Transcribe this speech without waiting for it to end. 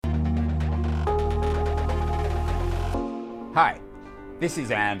Hi, this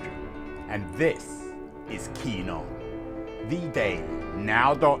is Andrew, and this is Keen On, the daily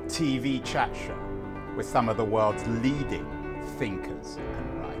Now.tv chat show with some of the world's leading thinkers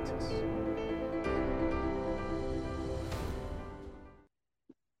and writers.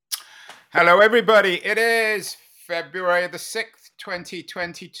 Hello, everybody. It is February the 6th,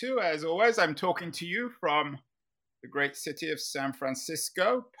 2022. As always, I'm talking to you from the great city of San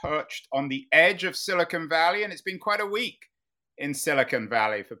Francisco, perched on the edge of Silicon Valley, and it's been quite a week in Silicon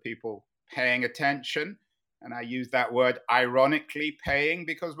Valley for people paying attention. And I use that word ironically, paying,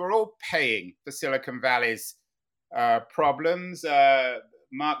 because we're all paying for Silicon Valley's problems.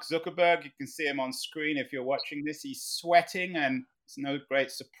 Mark Zuckerberg, you can see him on screen if you're watching this. He's sweating, and it's no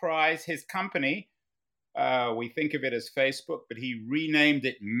great surprise. His company, we think of it as Facebook, but he renamed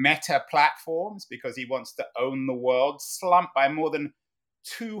it Meta Platforms because he wants to own the world, slumped by more than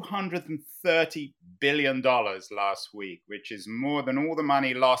 $230 billion last week, which is more than all the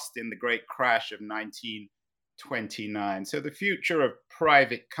money lost in the great crash of 1929. So the future of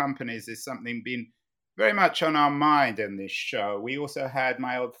private companies is something been very much on our mind in this show. We also had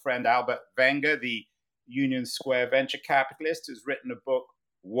my old friend Albert Wenger, the Union Square venture capitalist, who's written a book,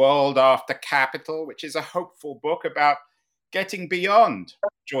 World After Capital, which is a hopeful book about getting beyond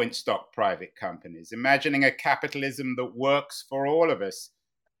joint stock private companies, imagining a capitalism that works for all of us.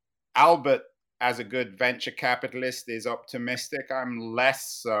 Albert, as a good venture capitalist, is optimistic. I'm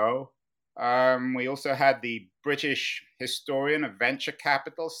less so. We also had the British historian of venture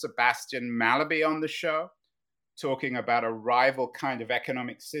capital, Sebastian Mallaby, on the show, talking about a rival kind of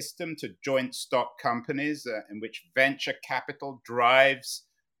economic system to joint stock companies in which venture capital drives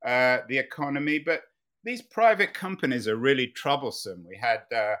the economy. But these private companies are really troublesome. We had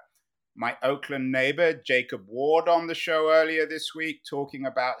my Oakland neighbor, Jacob Ward, on the show earlier this week, talking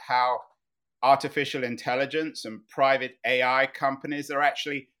about how artificial intelligence and private AI companies are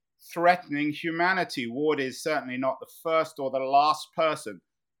actually threatening humanity. Ward is certainly not the first or the last person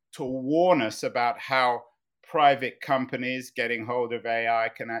to warn us about how private companies getting hold of AI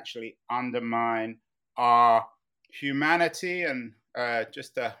can actually undermine our humanity. And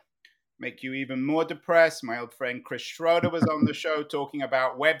just to make you even more depressed, my old friend Chris Schroeder was on the show talking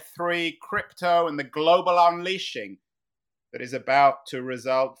about Web3, crypto, and the global unleashing that is about to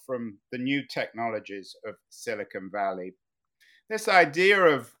result from the new technologies of Silicon Valley. This idea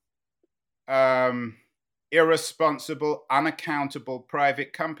of irresponsible, unaccountable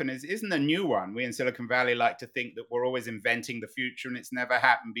private companies isn't a new one. We in Silicon Valley like to think that we're always inventing the future and it's never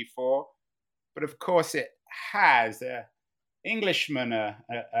happened before. But of course it has. Englishman,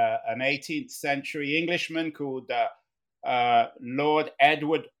 an 18th century Englishman called Lord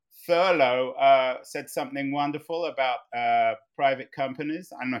Edward Thurlow said something wonderful about private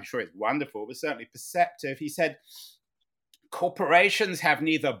companies. I'm not sure it's wonderful, but certainly perceptive. He said, corporations have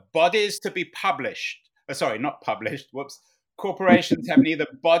neither bodies to be Corporations have neither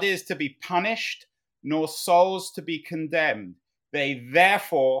bodies to be punished nor souls to be condemned. They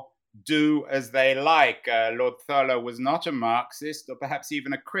therefore do as they like. Lord Thurlow was not a Marxist or perhaps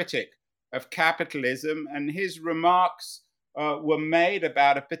even a critic of capitalism, and his remarks were made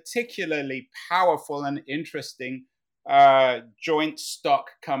about a particularly powerful and interesting joint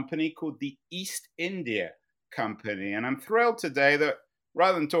stock company called the East India Company. And I'm thrilled today that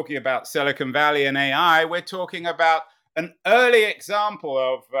rather than talking about Silicon Valley and AI, we're talking about an early example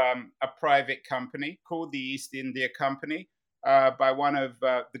of a private company called the East India Company, by one of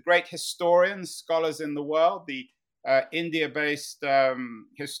the great historians, scholars in the world, the India-based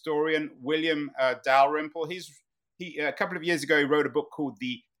historian William Dalrymple. A couple of years ago, he wrote a book called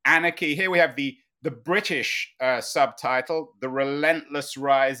The Anarchy. Here we have the British subtitle, The Relentless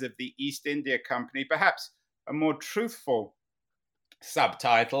Rise of the East India Company. Perhaps a more truthful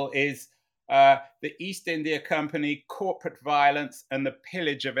subtitle is The East India Company, Corporate Violence and the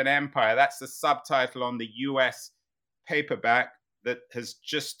Pillage of an Empire. That's the subtitle on the US paperback that has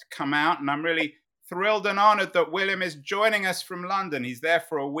just come out, and I'm really thrilled and honored that William is joining us from London. He's there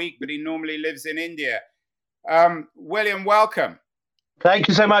for a week, but he normally lives in India. William, welcome. Thank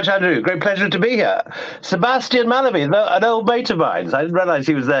you so much, Andrew. Great pleasure to be here. Sebastian Mallaby, an old mate of mine. I didn't realize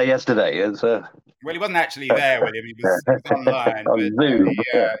he was there yesterday. Well, he wasn't actually there, William. He was online. On Zoom.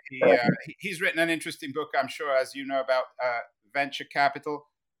 He's written an interesting book, I'm sure, as you know, about venture capital.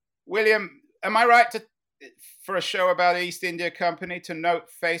 William, am I right for a show about East India Company to note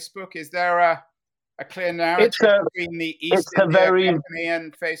Facebook? Is there a clear narrative between the East India Company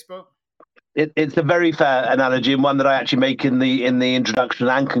and Facebook? It's a very fair analogy, and one that I actually make in the introduction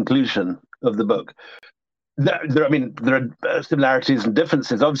and conclusion of the book. There are similarities and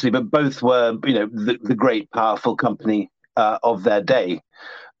differences, obviously, but both were, the great, powerful company of their day.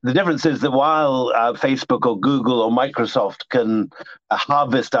 The difference is that while Facebook or Google or Microsoft can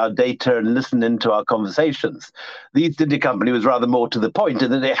harvest our data and listen into our conversations, the East India Company was rather more to the point in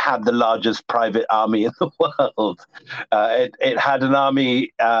that it had the largest private army in the world. It had an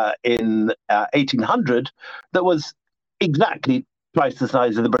army in 1800 that was exactly twice the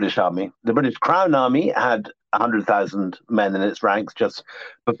size of the British Army. The British Crown Army had 100,000 men in its ranks just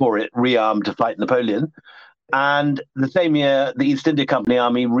before it rearmed to fight Napoleon. And the same year, the East India Company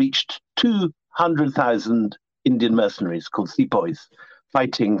Army reached 200,000 Indian mercenaries called sepoys,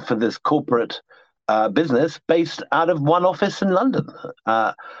 fighting for this corporate business based out of one office in London.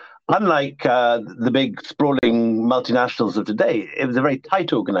 Unlike the big sprawling multinationals of today, it was a very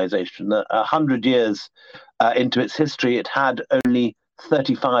tight organization. 100 years into its history, it had only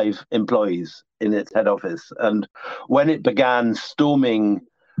 35 employees in its head office. And when it began storming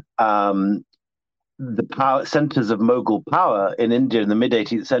the power centers of Mughal power in India in the mid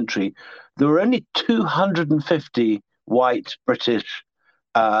 18th century, there were only 250 white British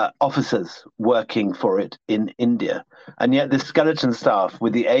officers working for it in India. And yet this skeleton staff,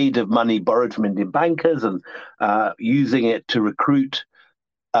 with the aid of money borrowed from Indian bankers and using it to recruit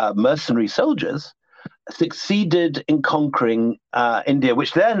mercenary soldiers, succeeded in conquering India,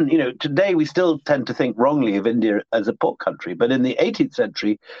 which then, today we still tend to think wrongly of India as a port country. But in the 18th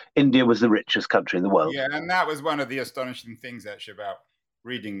century, India was the richest country in the world. Yeah, and that was one of the astonishing things, actually, about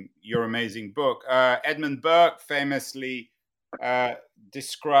reading your amazing book. Edmund Burke famously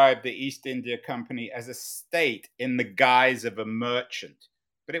described the East India Company as a state in the guise of a merchant.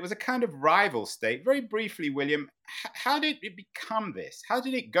 But it was a kind of rival state. Very briefly, William, how did it become this? How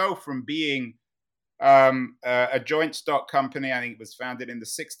did it go from being a joint stock company, I think it was founded in the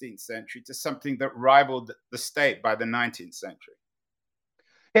 16th century, to something that rivaled the state by the 19th century?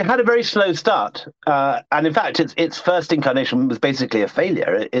 It had a very slow start. And in fact, its first incarnation was basically a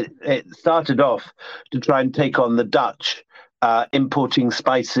failure. It started off to try and take on the Dutch, importing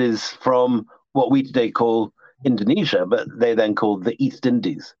spices from what we today call Indonesia, but they then called the East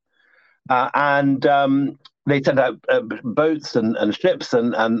Indies. And they sent out boats and ships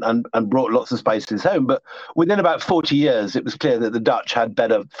and brought lots of spices home. But within about 40 years, it was clear that the Dutch had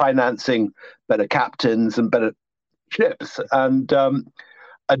better financing, better captains, and better ships. And a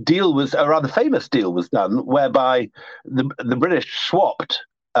rather famous deal was done, whereby the British swapped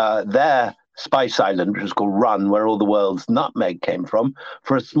their spice island, which was called Run, where all the world's nutmeg came from,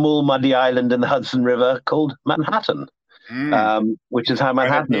 for a small muddy island in the Hudson River called Manhattan. Which is how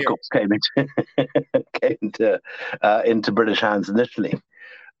Manhattan, of course, came into British hands initially.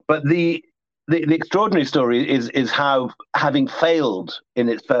 But the extraordinary story is how, having failed in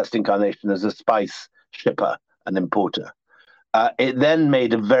its first incarnation as a spice shipper and importer, it then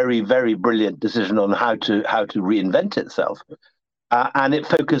made a very, very brilliant decision on how to reinvent itself, and it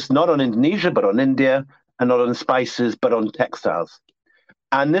focused not on Indonesia but on India, and not on spices but on textiles.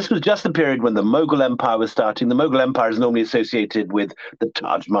 And this was just the period when the Mughal Empire was starting. The Mughal Empire is normally associated with the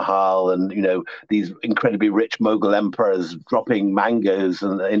Taj Mahal and, these incredibly rich Mughal emperors dropping mangoes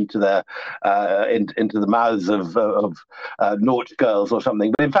into the mouths of nautch girls or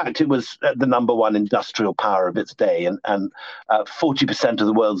something. But in fact, it was the number one industrial power of its day. And 40% of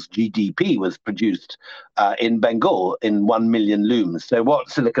the world's GDP was produced in Bengal in 1 million looms. So what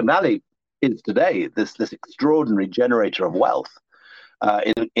Silicon Valley is today, this extraordinary generator of wealth,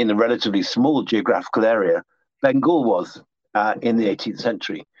 in a relatively small geographical area, Bengal was in the 18th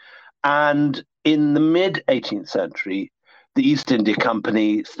century. And in the mid-18th century, the East India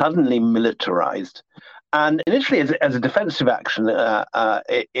Company suddenly militarized. And initially, as a defensive action,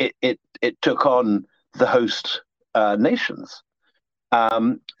 it took on the host nations.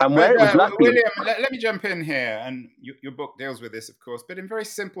 And where it was lucky... William, let me jump in here. And your book deals with this, of course. But in very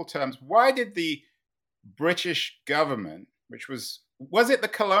simple terms, why did the British government, which was it the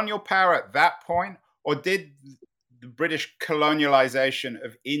colonial power at that point, or did the British colonialization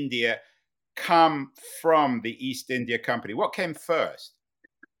of India come from the East India Company? What came first?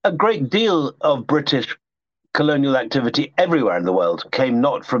 A great deal of British colonial activity everywhere in the world came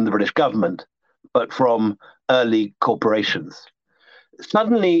not from the British government, but from early corporations.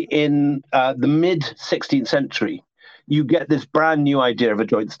 Suddenly, in the mid-16th century, you get this brand new idea of a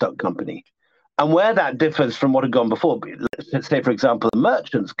joint stock company. And where that differs from what had gone before, let's say, for example, the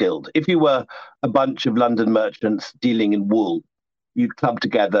Merchants Guild. If you were a bunch of London merchants dealing in wool, you'd club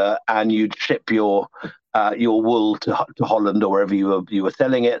together and you'd ship your wool to Holland or wherever you were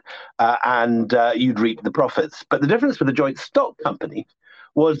selling it, and you'd reap the profits. But the difference with a joint stock company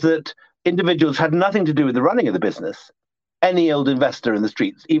was that individuals had nothing to do with the running of the business. any old investor in the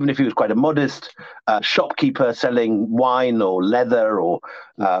streets, even if he was quite a modest shopkeeper selling wine or leather or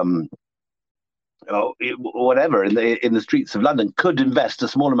whatever in the streets of London, could invest a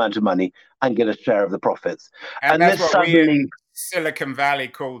small amount of money and get a share of the profits. And that's what we in Silicon Valley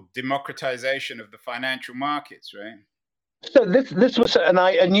call democratization of the financial markets, right? So this was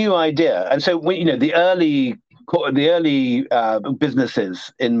a new idea, and so the early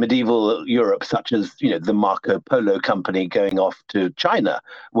businesses in medieval Europe, such as the Marco Polo company going off to China,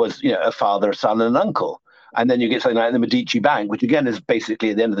 was a father, a son, and an uncle. And then you get something like the Medici Bank, which again is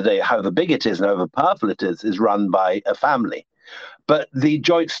basically, at the end of the day, however big it is and however powerful it is run by a family. But the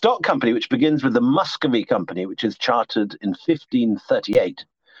joint stock company, which begins with the Muscovy Company, which is chartered in 1538,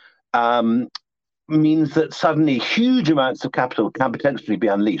 means that suddenly huge amounts of capital can potentially be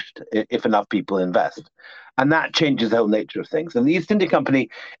unleashed if enough people invest. And that changes the whole nature of things. And the East India Company,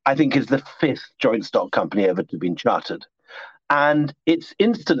 I think, is the 5th joint stock company ever to have been chartered. And it's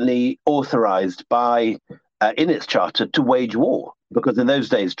instantly authorized by, in its charter, to wage war, because in those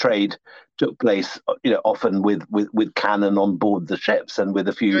days trade took place, often with cannon on board the ships and with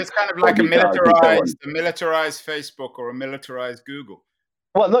a few. So it's kind of like a militarized Facebook or a militarized Google.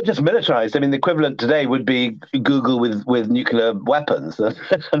 Well, not just militarized. I mean, the equivalent today would be Google with nuclear weapons and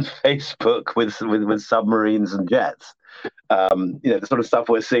Facebook with submarines and jets. The sort of stuff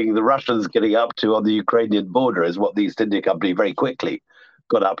we're seeing the Russians getting up to on the Ukrainian border is what the East India Company very quickly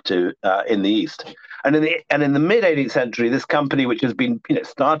got up to in the East. And in the mid 18th century, this company, which has been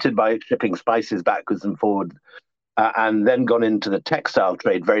started by shipping spices backwards and forward, and then gone into the textile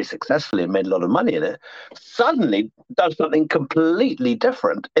trade very successfully and made a lot of money in it, suddenly does something completely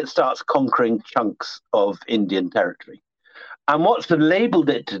different. It starts conquering chunks of Indian territory. And what's enabled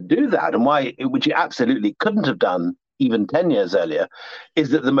it to do that, and which it absolutely couldn't have done even 10 years earlier, is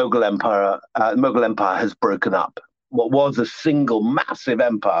that the Mughal Empire has broken up. What was a single massive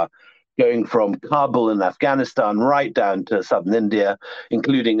empire going from Kabul in Afghanistan right down to southern India,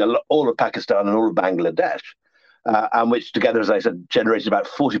 including all of Pakistan and all of Bangladesh, and which together, as I said, generated about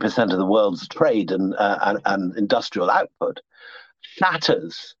 40% of the world's trade and industrial output,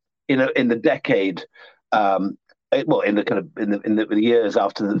 shatters in the decade. In the years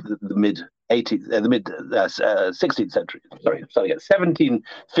after the mid 16th century. Sorry,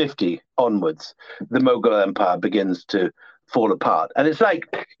 1750 onwards, the Mughal Empire begins to fall apart, and it's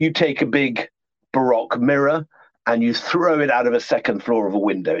like you take a big Baroque mirror and you throw it out of a second floor of a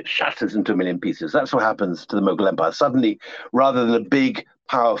window. It shatters into a million pieces. That's what happens to the Mughal Empire. Suddenly, rather than a big,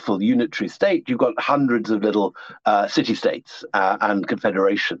 powerful unitary state, you've got hundreds of little city-states and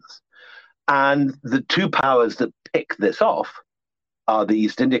confederations. And the two powers that pick this off are the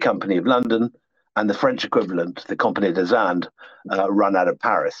East India Company of London and the French equivalent, the Compagnie des Indes, run out of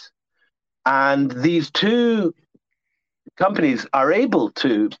Paris. And these two companies are able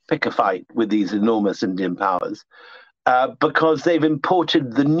to pick a fight with these enormous Indian powers because they've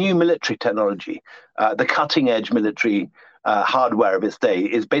imported the new military technology. The cutting-edge military hardware of its day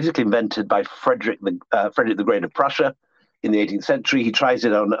is basically invented by Frederick the Great of Prussia in the 18th century. He tries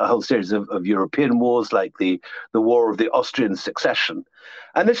it on a whole series of European wars, like the War of the Austrian Succession.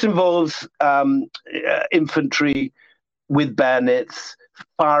 And this involves infantry with bayonets,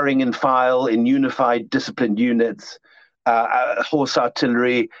 firing in file in unified, disciplined units, horse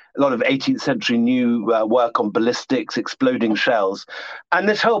artillery, a lot of 18th century new work on ballistics, exploding shells. And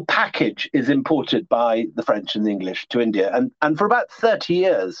this whole package is imported by the French and the English to India. And for about 30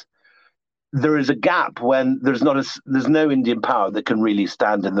 years, there is a gap when there's no Indian power that can really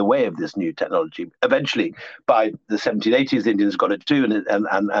stand in the way of this new technology. Eventually, by the 1780s, the Indians got it too, and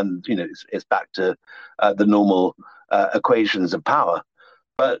it's back to the normal equations of power.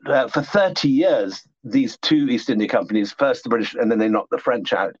 But for 30 years, these two East India companies, first the British, and then they knock the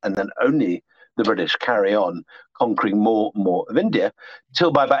French out, and then only the British carry on conquering more of India,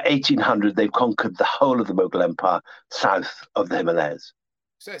 till by about 1800 they've conquered the whole of the Mughal Empire south of the Himalayas.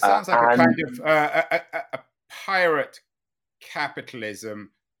 So it sounds like a kind of a pirate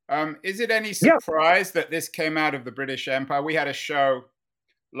capitalism. Is it any surprise that this came out of the British Empire? We had a show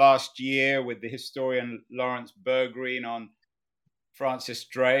last year with the historian Lawrence Bergreen on Francis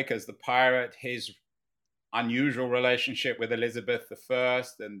Drake as the pirate, his unusual relationship with Elizabeth I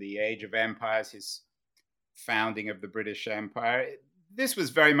and the Age of Empires, his founding of the British Empire. This was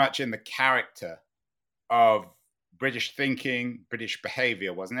very much in the character of British thinking, British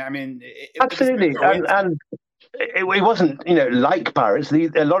behavior, wasn't it? I mean, absolutely, and it wasn't, like pirates.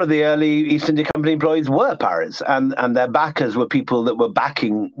 A lot of the early East India Company employees were pirates, and their backers were people that were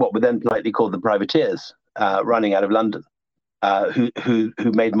backing what were then politely called the privateers, running out of London. who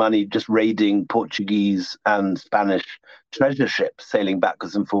made money just raiding Portuguese and Spanish treasure ships, sailing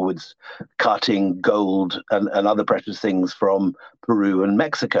backwards and forwards, carting gold and other precious things from Peru and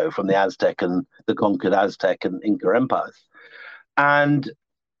Mexico, from the Aztec and the conquered Aztec and Inca empires. And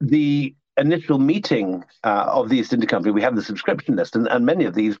the initial meeting of the East India Company, we have the subscription list, and many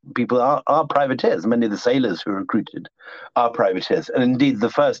of these people are privateers. Many of the sailors who are recruited are privateers. And indeed, the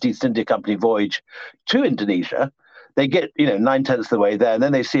first East India Company voyage to Indonesia, they get 9/10 of the way there, and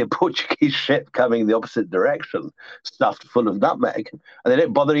then they see a Portuguese ship coming in the opposite direction, stuffed full of nutmeg, and they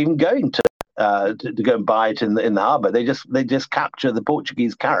don't bother even going to go and buy it in the harbour. They just capture the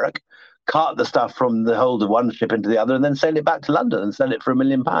Portuguese carrack, cart the stuff from the hold of one ship into the other, and then sail it back to London and sell it for £1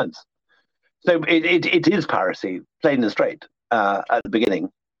 million. So it is piracy, plain and straight, at the beginning.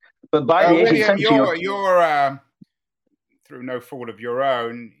 But by the 18th century, you're through no fault of your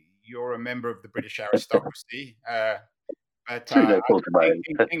own, you're a member of the British aristocracy. But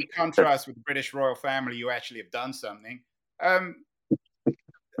in contrast with the British royal family, you actually have done something.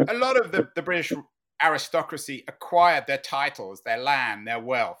 A lot of the British aristocracy acquired their titles, their land, their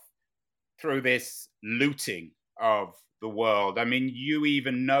wealth through this looting of the world. I mean, you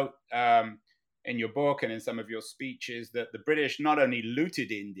even note in your book and in some of your speeches that the British not only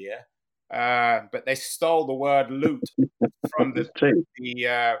looted India, but they stole the word loot from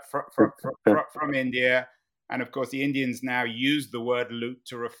from India. And of course, the Indians now use the word loot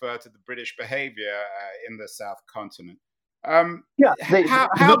to refer to the British behavior in the South Continent. How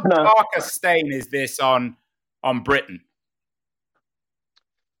dark a stain is this on Britain?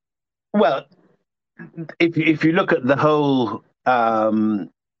 Well, if you look at the whole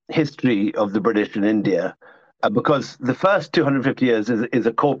history of the British in India, because the first 250 years is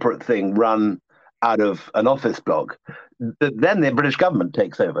a corporate thing run out of an office block, then the British government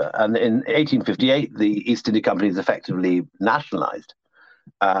takes over. And in 1858, the East India Company is effectively nationalized,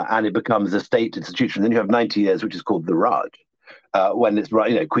 and it becomes a state institution. Then you have 90 years, which is called the Raj, when it's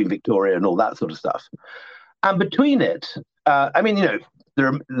Queen Victoria and all that sort of stuff. And between it, there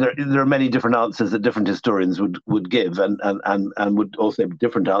are many different answers that different historians would give, and would also be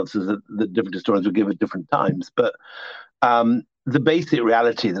different answers that different historians would give at different times. But the basic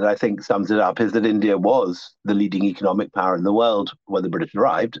reality that I think sums it up is that India was the leading economic power in the world when the British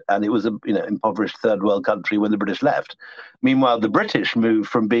arrived, and it was an impoverished third world country when the British left. Meanwhile, the British moved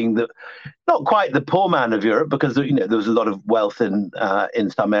from being not quite the poor man of Europe, because there was a lot of wealth in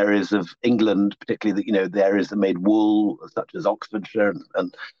some areas of England, particularly the areas that made wool, such as Oxfordshire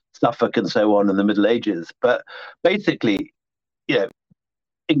and Suffolk and so on in the Middle Ages. But basically,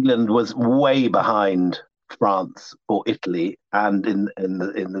 England was way behind France or Italy, and in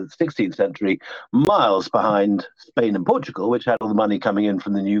the 16th century, miles behind Spain and Portugal, which had all the money coming in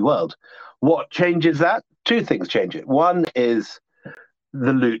from the New World. What changes that? Two things change it. One is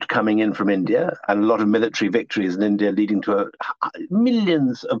the loot coming in from India, and a lot of military victories in India leading to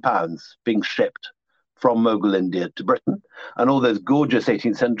millions of pounds being shipped from Mughal India to Britain, and all those gorgeous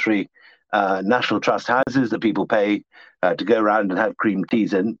 18th century National Trust houses that people pay to go around and have cream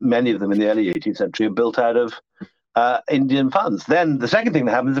teas in. Many of them in the early 18th century are built out of Indian funds. Then the second thing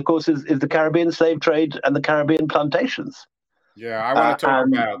that happens, of course, is the Caribbean slave trade and the Caribbean plantations. Yeah,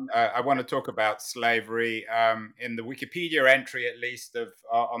 I want to talk about slavery in the Wikipedia entry, at least, of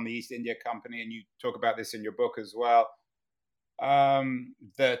on the East India Company, and you talk about this in your book as well.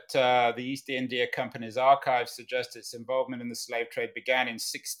 That the East India Company's archives suggest its involvement in the slave trade began in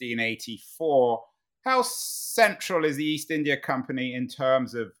 1684. How central is the East India Company in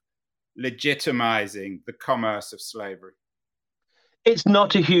terms of legitimizing the commerce of slavery? It's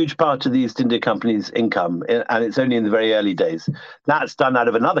not a huge part of the East India Company's income, and it's only in the very early days. That's done out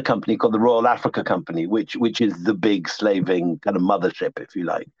of another company called the Royal Africa Company, which is the big slaving kind of mothership, if you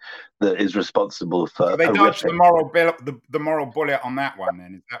like, that is responsible for. So they dodged the moral bullet on that one.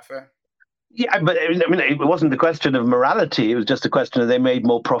 Then is that fair? Yeah, but it wasn't the question of morality. It was just a question of they made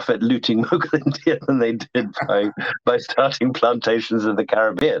more profit looting Mughal India than they did by starting plantations in the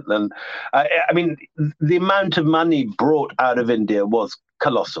Caribbean. And the amount of money brought out of India was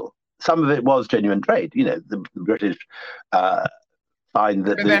colossal. Some of it was genuine trade. The British find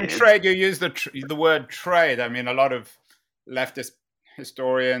that. And then trade. You use the word trade. I mean, a lot of leftist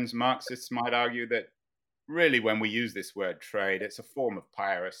historians, Marxists might argue that really, when we use this word trade, it's a form of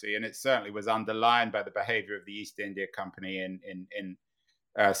piracy, and it certainly was underlined by the behavior of the East India Company in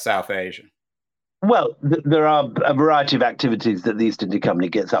South Asia. Well, there are a variety of activities that the East India Company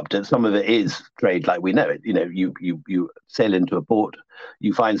gets up to. Some of it is trade like we know it. You sail into a port,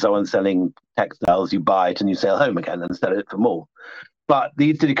 you find someone selling textiles, you buy it, and you sail home again and sell it for more. But the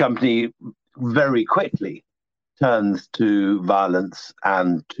East India Company very quickly turns to violence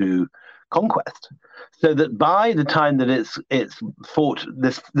and to conquest. So that by the time that it's fought,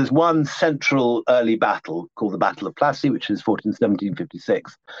 there's one central early battle called the Battle of Plassey, which is fought in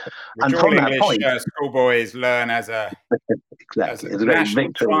 1756. Which and all from English that point, schoolboys learn as a exactly, as a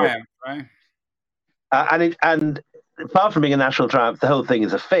national triumph, right? And far from being a national triumph, the whole thing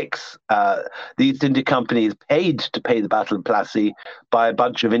is a fix. The East India Company is paid to pay the Battle of Plassey by a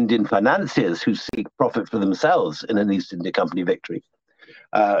bunch of Indian financiers who seek profit for themselves in an East India Company victory.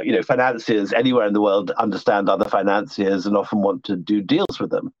 Financiers anywhere in the world understand other financiers and often want to do deals with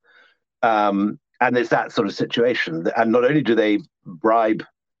them. And it's that sort of situation. And not only do they bribe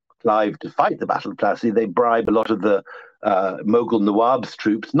Clive to fight the Battle of Plassey, they bribe a lot of the Mughal Nawab's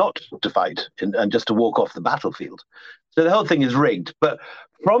troops not to fight and just to walk off the battlefield. So the whole thing is rigged. But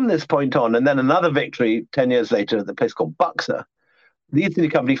from this point on, and then another victory 10 years later at the place called Buxar, the East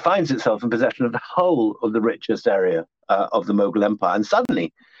India Company finds itself in possession of the whole of the richest area of the Mughal Empire. And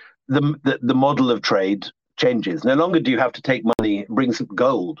suddenly, the model of trade changes. No longer do you have to take money, bring some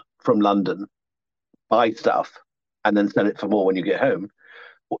gold from London, buy stuff, and then sell it for more when you get home.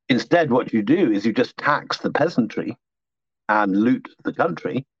 Instead, what you do is you just tax the peasantry and loot the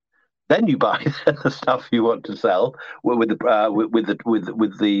country. Then you buy the stuff you want to sell with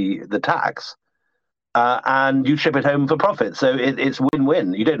the tax. And you ship it home for profit. So it's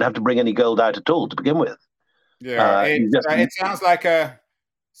win-win. You don't have to bring any gold out at all to begin with. Yeah, it sounds like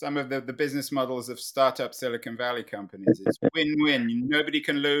some of the business models of startup Silicon Valley companies. It's win-win. Nobody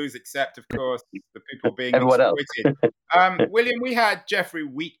can lose except, of course, the people being exploited. William, we had Geoffrey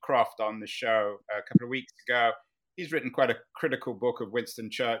Wheatcroft on the show a couple of weeks ago. He's written quite a critical book of Winston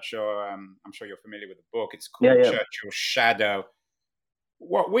Churchill. I'm sure you're familiar with the book. It's called Churchill's Shadow.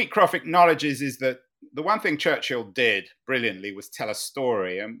 What Wheatcroft acknowledges is that the one thing Churchill did brilliantly was tell a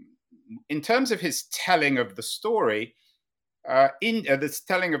story. In terms of his telling of the story, this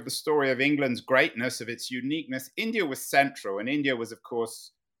telling of the story of England's greatness, of its uniqueness, India was central. And India was, of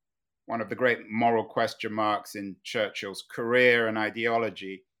course, one of the great moral question marks in Churchill's career and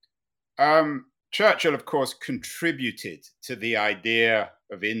ideology. Churchill, of course, contributed to the idea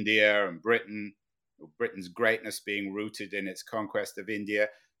of India and Britain's greatness being rooted in its conquest of India.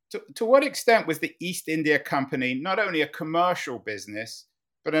 To what extent was the East India Company not only a commercial business,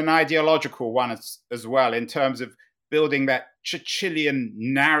 but an ideological one as well, in terms of building that Churchillian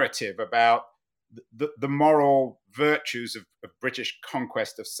narrative about the moral virtues of British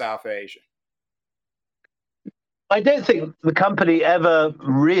conquest of South Asia? I don't think the company ever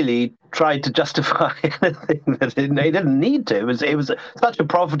really tried to justify anything that it didn't need to. It was such a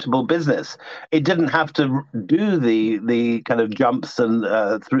profitable business. It didn't have to do the kind of jumps and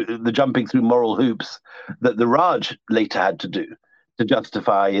through jumping through moral hoops that the Raj later had to do to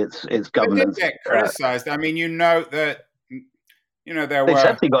justify its governance. It did get criticized. I mean, there were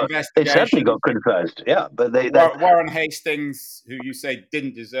they certainly got criticized. Yeah, but Warren Hastings, who you say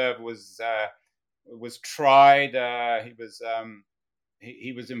didn't deserve, was tried.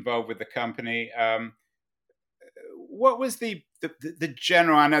 He was involved with the company. What was the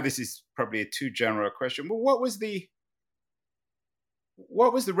general? I know this is probably a too general a question, but what was the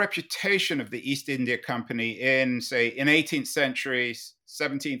reputation of the East India Company in 18th century,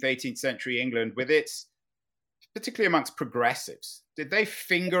 17th, 18th century England, with its, particularly amongst progressives? Did they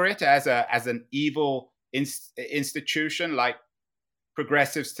finger it as an evil institution, like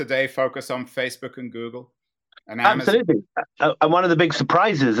progressives today focus on Facebook and Google and Amazon? Absolutely. And one of the big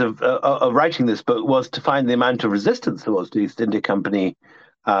surprises of writing this book was to find the amount of resistance there was to East India Company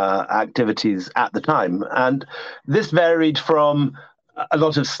activities at the time. And this varied from a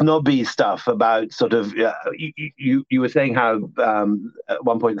lot of snobby stuff about sort of, you were saying how at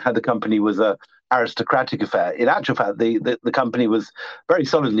one point how the company was a aristocratic affair. In actual fact, the company was very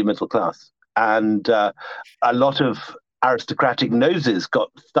solidly middle class. And a lot of aristocratic noses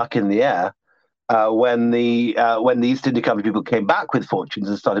got stuck in the air when the East India Company people came back with fortunes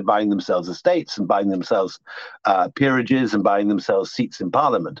and started buying themselves estates and buying themselves peerages and buying themselves seats in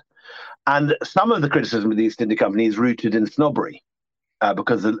Parliament. And some of the criticism of the East India Company is rooted in snobbery,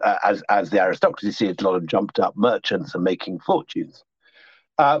 because as the aristocracy see it, a lot of jumped up merchants are making fortunes.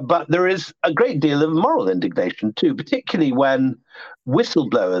 But there is a great deal of moral indignation too, particularly when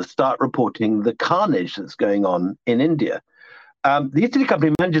whistleblowers start reporting the carnage that's going on in India. The East India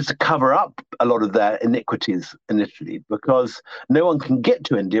Company manages to cover up a lot of their iniquities initially because no one can get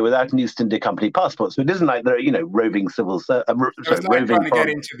to India without an East India Company passport. So it isn't like they're roving civil service. It's like trying to get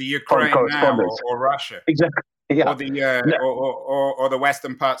into the Ukraine now or Russia. Exactly. Yeah. Or the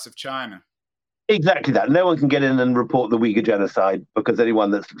western parts of China. Exactly that. No one can get in and report the Uyghur genocide because anyone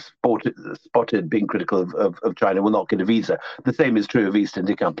that's spotted being critical of China will not get a visa. The same is true of East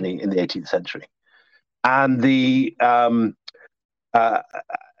India Company in the 18th century. And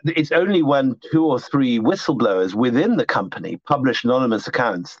it's only when 2 or 3 whistleblowers within the company publish anonymous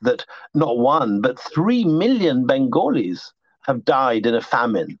accounts that not 1, but 3 million Bengalis have died in a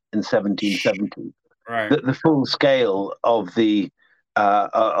famine in 1770. Right. The full scale of the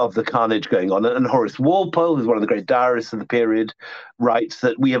carnage going on. And Horace Walpole, who's one of the great diarists of the period, writes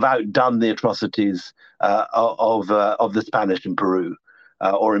that we have outdone the atrocities of the Spanish in Peru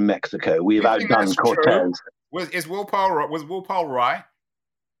or in Mexico. We have outdone Cortez. Was Walpole right?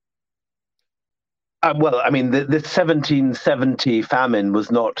 Well, I mean, the 1770 famine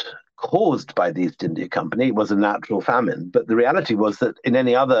was not caused by the East India Company. It was a natural famine. But the reality was that in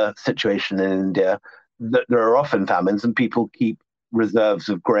any other situation in India, there are often famines, and people keep reserves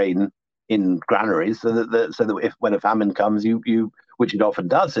of grain in granaries so that if when a famine comes, you which it often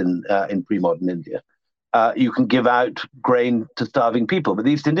does in pre-modern India, you can give out grain to starving people. But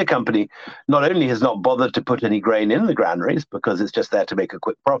the East India Company not only has not bothered to put any grain in the granaries because it's just there to make a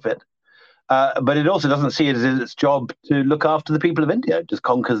quick profit, but it also doesn't see it as its job to look after the people of India. It just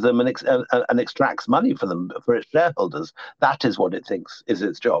conquers them and extracts money for them, for its shareholders. That is what it thinks is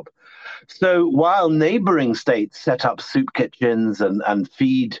its job. So while neighboring states set up soup kitchens and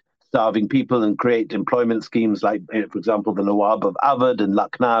feed starving people and create employment schemes like, for example, the Nawab of Awadh in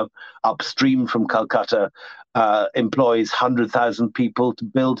Lucknow, upstream from Calcutta, employs 100,000 people to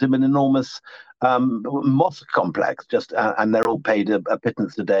build him an enormous mosque complex, and they're all paid a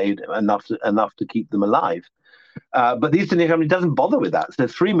pittance a day, enough to keep them alive. But the East India Company doesn't bother with that. So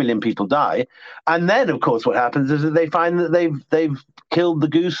 3 million people die. And then, of course, what happens is that they find that they've killed the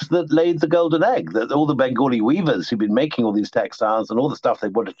goose that laid the golden egg, that all the Bengali weavers who've been making all these textiles and all the stuff they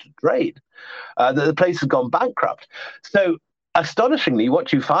wanted to trade, that the place has gone bankrupt. So astonishingly,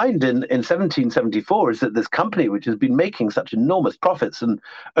 what you find in 1774 is that this company, which has been making such enormous profits, and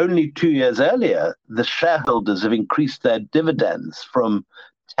only 2 years earlier, the shareholders have increased their dividends from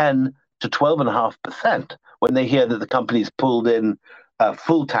 10 to 12.5% when they hear that the company's pulled in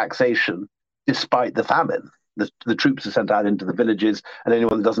full taxation despite the famine. The troops are sent out into the villages, and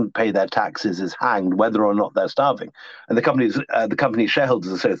anyone that doesn't pay their taxes is hanged, whether or not they're starving. And the company's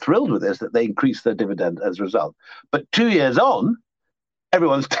shareholders are so thrilled with this that they increase their dividend as a result. But 2 years on,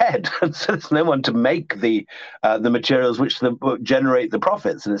 everyone's dead, and so there's no one to make the materials which generate the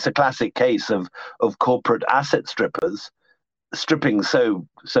profits. And it's a classic case of corporate asset strippers stripping so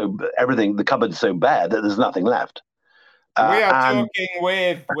everything, the cupboard's so bare that there's nothing left. We are talking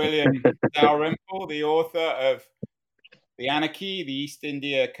with William Dalrymple, the author of The Anarchy, the East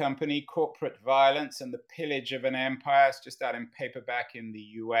India Company, Corporate Violence and the Pillage of an Empire. It's just out in paperback in the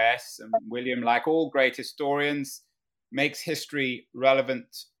US. And William, like all great historians, makes history relevant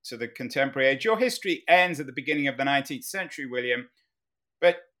to the contemporary age. Your history ends at the beginning of the 19th century, William.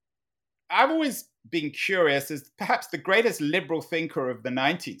 But I've always been curious, as perhaps the greatest liberal thinker of the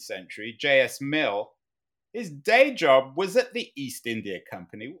 19th century, J.S. Mill, his day job was at the East India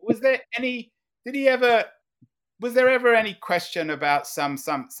Company. Was there ever any question about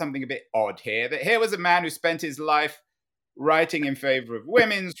something a bit odd here? That here was a man who spent his life writing in favor of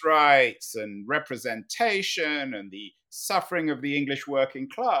women's rights and representation and the suffering of the English working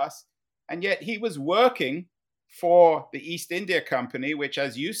class, and yet he was working for the East India Company, which,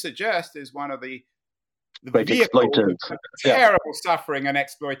 as you suggest, is one of the vehicles of terrible suffering and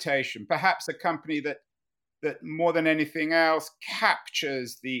exploitation. Perhaps a company that more than anything else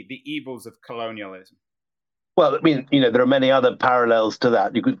captures the evils of colonialism. Well, I mean, there are many other parallels to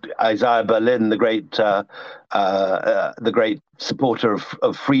that. Isaiah Berlin, the great supporter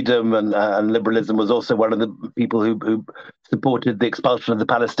of freedom and liberalism, was also one of the people who supported the expulsion of the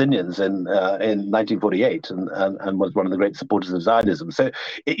Palestinians in 1948, and was one of the great supporters of Zionism. So,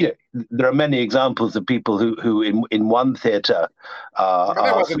 there are many examples of people who in one theater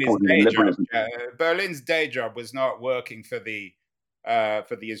are supporting liberalism. Berlin's day job was not working for the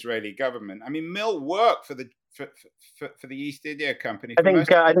Israeli government. I mean, Mill worked for the East India Company. I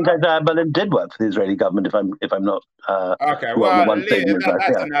think Isaiah Berlin did work for the Israeli government. If I'm not okay. Well,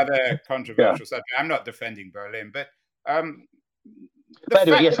 that's another controversial subject. I'm not defending Berlin, but the fact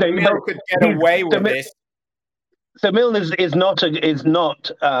that Mill could get away with this. So Mill is not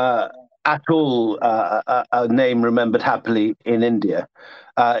at all a name remembered happily in India.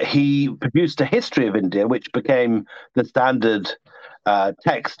 He produced a history of India, which became the standard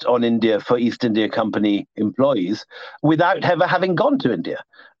text on India for East India Company employees without ever having gone to India,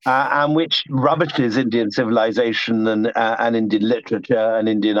 and which rubbishes Indian civilization and Indian literature and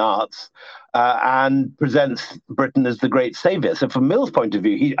Indian arts, and presents Britain as the great savior. So from Mill's point of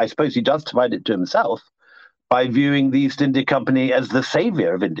view, I suppose he justified it to himself by viewing the East India Company as the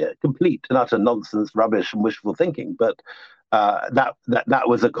savior of India. Complete and utter nonsense, rubbish, and wishful thinking. But that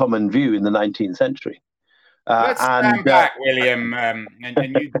was a common view in the 19th century. Let's stand back, William, and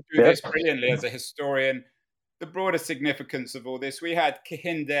you do this brilliantly as a historian. The broader significance of all this. We had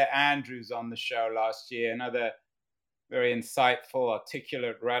Kahinder Andrews on the show last year, another very insightful,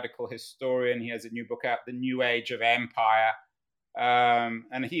 articulate, radical historian. He has a new book out, The New Age of Empire,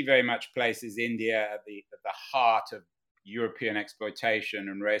 and he very much places India at the heart of European exploitation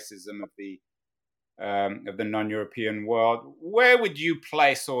and racism of the non-European world. Where would you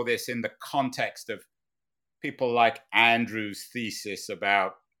place all this in the context of people like Andrews' thesis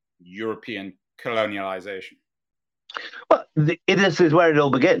about European colonialization? Well, this is where it all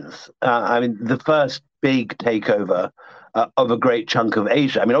begins. I mean, the first big takeover of a great chunk of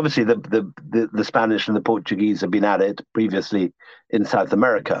Asia. I mean, obviously, the Spanish and the Portuguese have been at it previously in South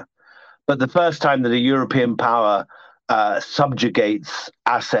America. But the first time that a European power subjugates,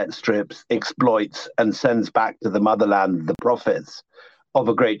 asset strips, exploits, and sends back to the motherland the profits of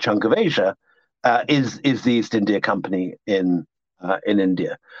a great chunk of Asia is the East India Company in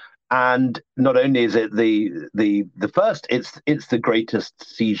India. And not only is it the first, it's the greatest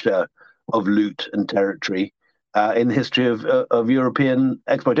seizure of loot and territory in the history of European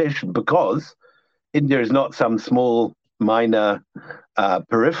exploitation, because India is not some small minor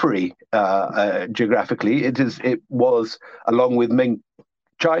periphery geographically. It was, along with Ming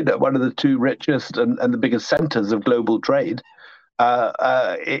China, one of the two richest and the biggest centers of global trade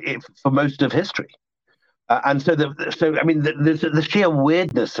for most of history. And so I mean, the sheer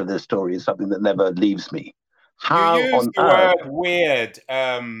weirdness of this story is something that never leaves me. How you used the word weird,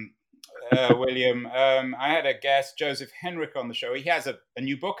 William. I had a guest, Joseph Henrich, on the show. He has a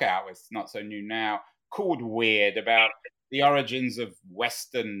new book out, it's not so new now, called Weird, about the origins of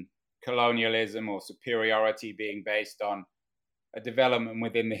Western colonialism or superiority being based on a development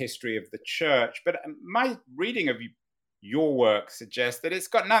within the history of the church. But my reading of your work suggests that it's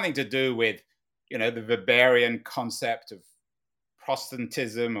got nothing to do with the Weberian concept of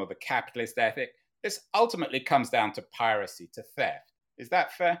Protestantism or the capitalist ethic. This ultimately comes down to piracy, to theft. Is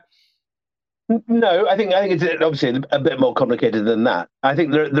that fair? No, I think it's obviously a bit more complicated than that. I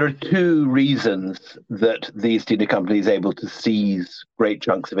think there are two reasons that the East India Company is able to seize great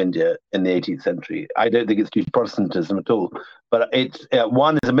chunks of India in the 18th century. I don't think it's due to Protestantism at all, but it's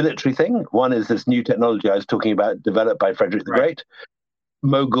one is a military thing. One is this new technology I was talking about, developed by Frederick the Great.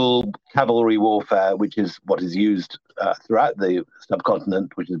 Mughal cavalry warfare, which is what is used throughout the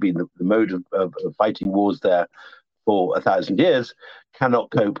subcontinent, which has been the mode of fighting wars there for 1,000 years, cannot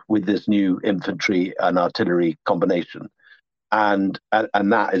cope with this new infantry and artillery combination. And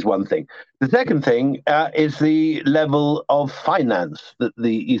that is one thing. The second thing is the level of finance that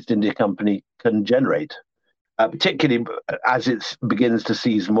the East India Company can generate, particularly as it begins to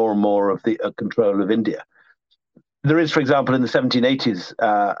seize more and more of the control of India. There is, for example, in the 1780s,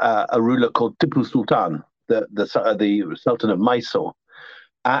 a ruler called Tipu Sultan, the Sultan of Mysore.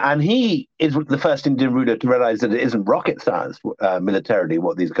 And he is the first Indian ruler to realize that it isn't rocket science militarily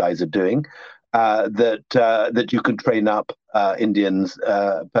what these guys are doing, that you can train up Indians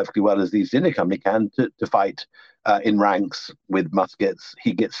perfectly well as the East India Company can to fight in ranks with muskets.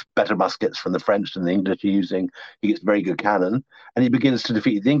 He gets better muskets from the French than the English are using. He gets very good cannon, and he begins to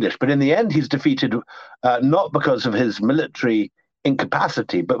defeat the English. But in the end, he's defeated not because of his military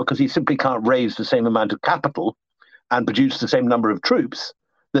incapacity, but because he simply can't raise the same amount of capital and produce the same number of troops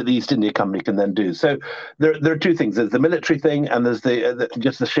that the East India Company can then do. So there are two things. There's the military thing, and there's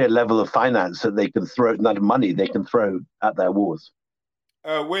just the sheer level of finance that they can throw, not of money they can throw at their wars.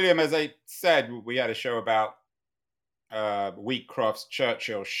 William, as I said, we had a show about Wheatcroft's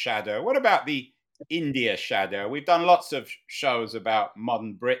Churchill shadow. What about the India shadow? We've done lots of shows about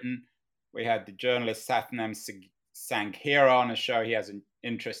modern Britain. We had the journalist Sathnam Sangheera on a show. He has an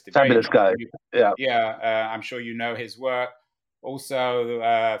interest. Fabulous guy. I'm sure you know his work.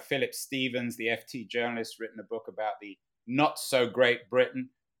 Also, Philip Stevens, the FT journalist, written a book about the not so great Britain.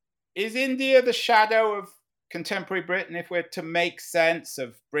 Is India the shadow of contemporary Britain? If we're to make sense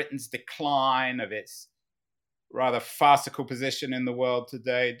of Britain's decline, of its rather farcical position in the world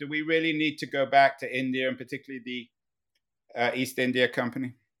today, do we really need to go back to India, and particularly the East India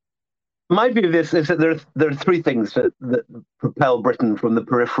Company? My view of this is that there are three things that propel Britain from the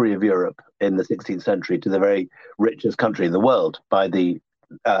periphery of Europe in the 16th century to the very richest country in the world by the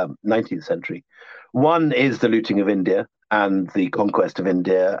 19th century. One is the looting of India and the conquest of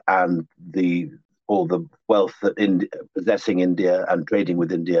India and the all the wealth that possessing India and trading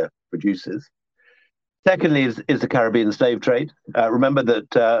with India produces. Secondly is the Caribbean slave trade. Remember that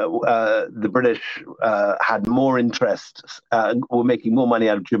the British had more interest, were making more money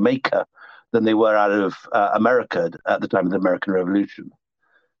out of Jamaica than they were out of America at the time of the American Revolution.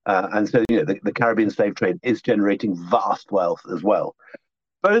 And so, the Caribbean slave trade is generating vast wealth as well.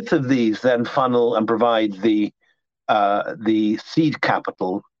 Both of these then funnel and provide the seed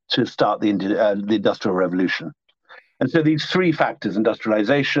capital to start the Industrial Revolution. And so these three factors,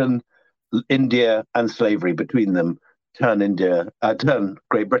 industrialization, India, and slavery between them, turn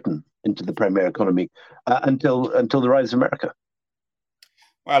Great Britain into the premier economy until the rise of America.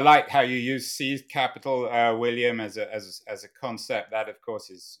 Well, I like how you use seed capital, William, as a concept. That, of course,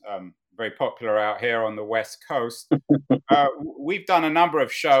 is very popular out here on the West Coast. We've done a number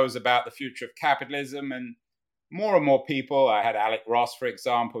of shows about the future of capitalism, and more people. I had Alec Ross, for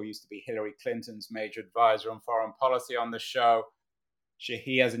example, who used to be Hillary Clinton's major advisor on foreign policy, on the show.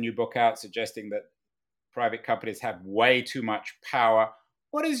 He has a new book out suggesting that private companies have way too much power.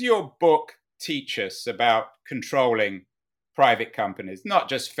 What does your book teach us about controlling private companies? Not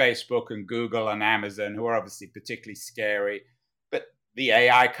just Facebook and Google and Amazon, who are obviously particularly scary, but the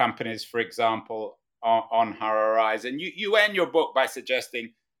AI companies, for example, on her horizon. You end your book by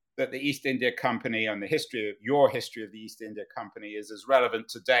suggesting that the East India Company and your history of the East India Company is as relevant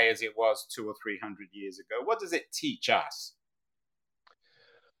today as it was 200 or 300 years ago. What does it teach us?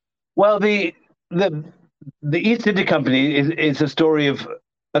 Well, the East India Company is a story of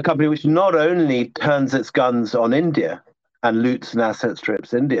a company which not only turns its guns on India and loots and asset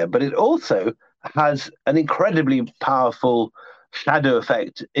strips India, but it also has an incredibly powerful shadow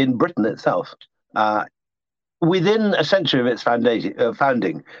effect in Britain itself. Within a century of its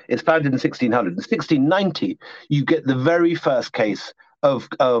founding, it's founded in 1600. In 1690, you get the very first case of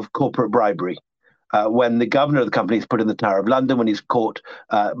corporate bribery. When the governor of the company is put in the Tower of London, when he's caught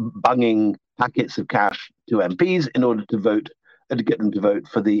bunging packets of cash to MPs in order to vote, to get them to vote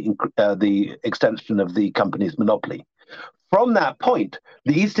for the extension of the company's monopoly. From that point,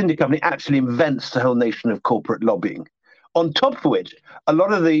 the East India Company actually invents the whole notion of corporate lobbying. On top of which, a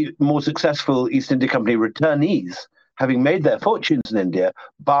lot of the more successful East India Company returnees, having made their fortunes in India,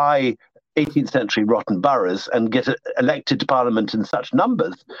 buy 18th century rotten boroughs and get elected to Parliament in such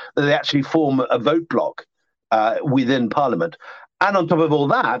numbers that they actually form a vote bloc within Parliament. And on top of all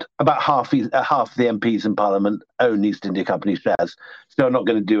that, about half the MPs in Parliament own East India Company shares. So I'm not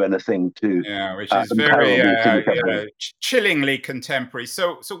going to do anything to... which is very chillingly contemporary.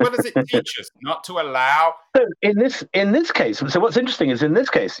 So what does it teach us? Not to allow... So in this case, so what's interesting is in this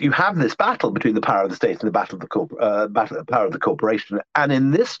case, you have this battle between the power of the state and the power of the corporation. And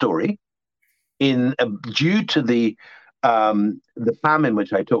in this story, due to the famine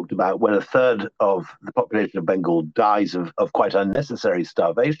which I talked about, when a third of the population of Bengal dies of quite unnecessary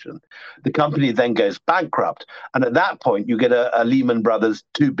starvation, the company then goes bankrupt. And at that point, you get a Lehman Brothers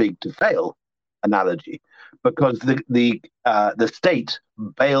too big to fail analogy, because the state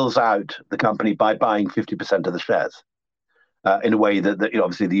bails out the company by buying 50% of the shares. In a way that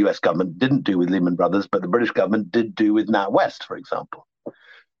obviously the US government didn't do with Lehman Brothers, but the British government did do with NatWest, for example.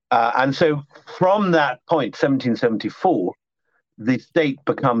 And so from that point, 1774, the state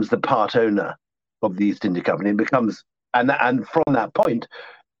becomes the part owner of the East India Company, and from that point,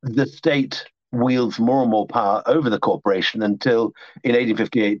 the state wields more and more power over the corporation until in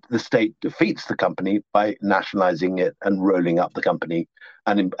 1858, the state defeats the company by nationalizing it and rolling up the company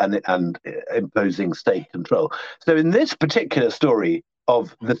and imposing state control. So in this particular story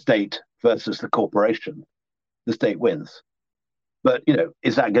of the state versus the corporation, the state wins. But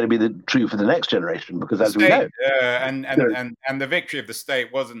is that going to be true for the next generation? Because as we know, and the victory of the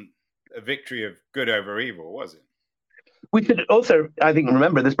state wasn't a victory of good over evil, was it? We should also, I think,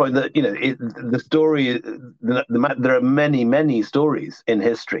 remember at this point that the story. There are many stories in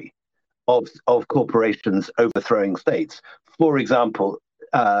history of corporations overthrowing states. For example,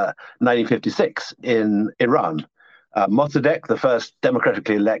 1956 in Iran. Mossadegh, the first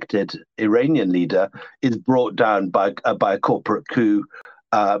democratically elected Iranian leader, is brought down by a corporate coup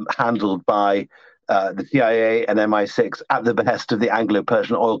handled by the CIA and MI6 at the behest of the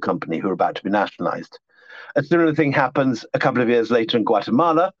Anglo-Persian Oil Company, who are about to be nationalized. A similar thing happens a couple of years later in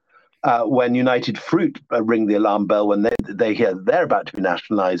Guatemala, when United Fruit ring the alarm bell when they hear they're about to be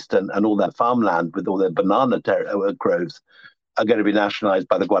nationalized, and all their farmland with all their banana groves are going to be nationalized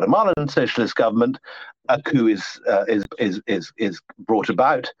by the Guatemalan socialist government. A coup is brought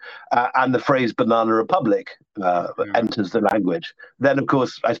about, and the phrase "banana republic" enters the language. Then, of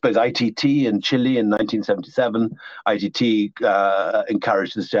course, I suppose ITT in Chile in 1977, ITT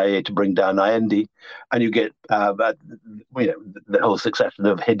encouraged the CIA to bring down Allende, and you get the whole succession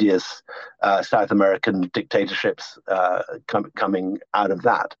of hideous South American dictatorships coming out of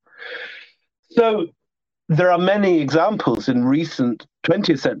that. So there are many examples in recent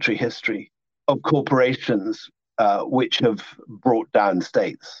 20th century history of corporations which have brought down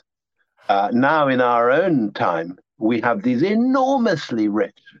states. Now, in our own time, we have these enormously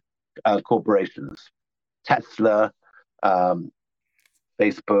rich corporations, Tesla,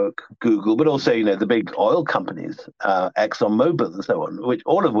 Facebook, Google, but also, the big oil companies, ExxonMobil and so on,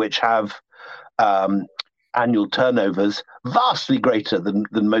 all of which have annual turnovers vastly greater than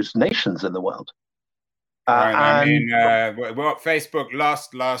most nations in the world. Right. Facebook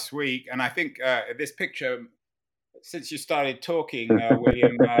lost last week, and I think this picture, since you started talking,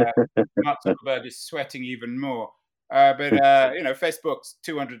 William, Mark Zuckerberg is sweating even more. But Facebook's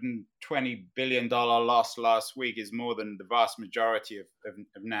 $220 billion loss last week is more than the vast majority of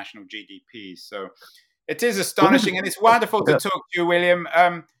national GDP. So it is astonishing, and it's wonderful to talk to you, William.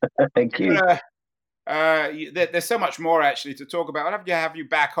 Thank you. There's so much more actually to talk about. I'd love to have you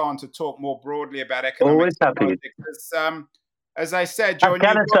back on to talk more broadly about economics. Always happy. As I said,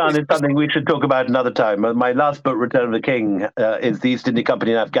 Afghanistan is something we should talk about another time. My last book, Return of the King, is the East India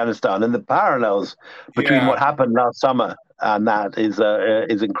Company in Afghanistan, and the parallels between what happened last summer and that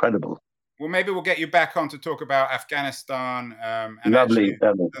is incredible. Well, maybe we'll get you back on to talk about Afghanistan and lovely.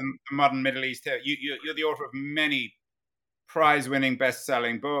 The modern Middle East. You're the author of many prize-winning,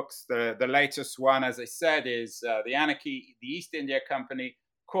 best-selling books. The latest one, as I said, is The Anarchy, the East India Company,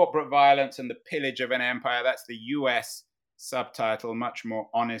 Corporate Violence and the Pillage of an Empire. That's the US subtitle, much more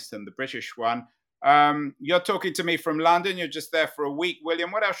honest than the British one. You're talking to me from London. You're just there for a week,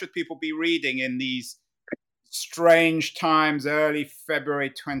 William. What else should people be reading in these strange times, early February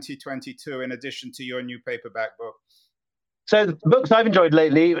 2022, in addition to your new paperback book? So the books I've enjoyed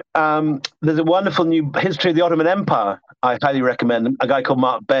lately, there's a wonderful new history of the Ottoman Empire I highly recommend, a guy called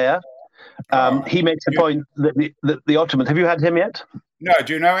Mark Baer. He makes the point that the Ottomans, have you had him yet? No,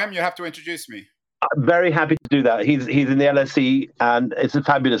 do you know him? You have to introduce me. I'm very happy to do that. He's in the LSE, and it's a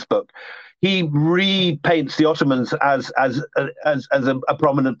fabulous book. He repaints the Ottomans as a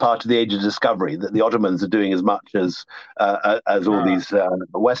prominent part of the Age of Discovery, that the Ottomans are doing as much as all these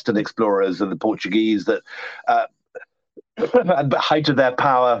Western explorers and the Portuguese, that at the height of their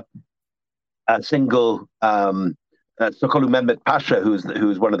power, a single Sokollu Mehmet Pasha,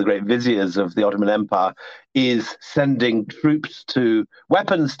 who's one of the great viziers of the Ottoman Empire, is sending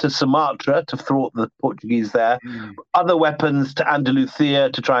weapons to Sumatra to thwart the Portuguese there, other weapons to Andalusia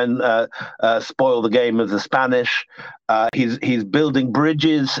to try and spoil the game of the Spanish. He's building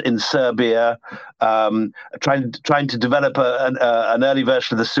bridges in Serbia, trying to develop an early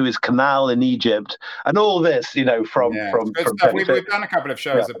version of the Suez Canal in Egypt, and all this, We've done a couple of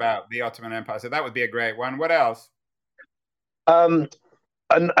shows about the Ottoman Empire, so that would be a great one. What else?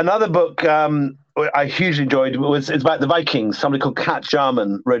 Another book I hugely enjoyed it's about the Vikings. Somebody called Kat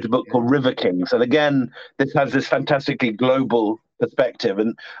Jarman wrote a book called River Kings, and again, this has this fantastically global perspective.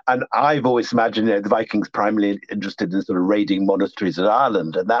 And I've always imagined the Vikings primarily interested in sort of raiding monasteries in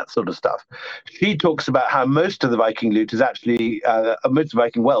Ireland and that sort of stuff. She talks about how most of the Viking loot is actually most of the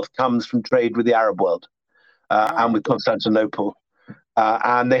Viking wealth comes from trade with the Arab world and with Constantinople,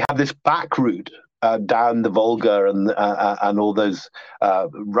 and they have this back route down the Volga and all those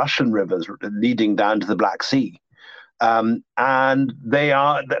Russian rivers leading down to the Black Sea. And they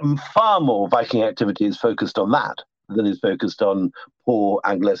are far more Viking activity is focused on that than is focused on poor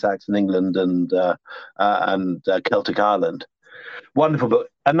Anglo-Saxon England and Celtic Ireland. Wonderful book.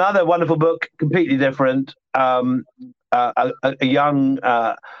 Another wonderful book, completely different. A young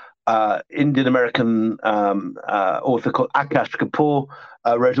Indian-American author called Akash Kapoor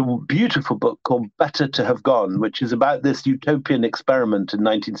wrote a beautiful book called Better to Have Gone, which is about this utopian experiment in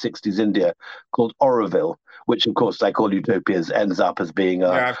 1960s India called Auroville, which, of course, like all utopias, ends up as being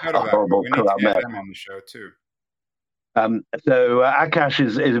a horrible corrupt mess. On the show too. So Akash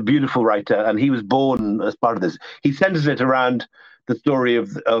is a beautiful writer, and he was born as part of this. He centers it around the story of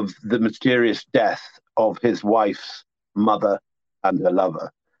the mysterious death of his wife's mother and her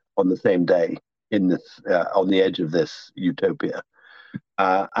lover on the same day in this on the edge of this utopia.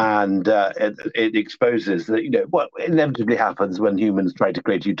 And it exposes that, what inevitably happens when humans try to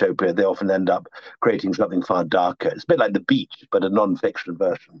create utopia, they often end up creating something far darker. It's a bit like The Beach, but a non-fiction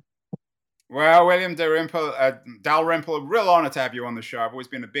version. Well, William Dalrymple, a real honor to have you on the show. I've always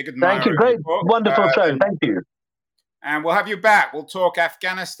been a big admirer. Thank you. Great, wonderful show. Thank you. And we'll have you back. We'll talk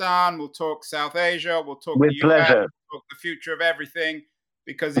Afghanistan. We'll talk South Asia. We'll talk with the US, pleasure. we'll talk the future of everything,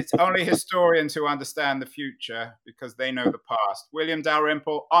 because it's only historians who understand the future because they know the past. William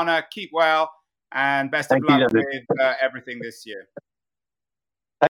Dalrymple, honor, keep well, and best of luck with everything this year.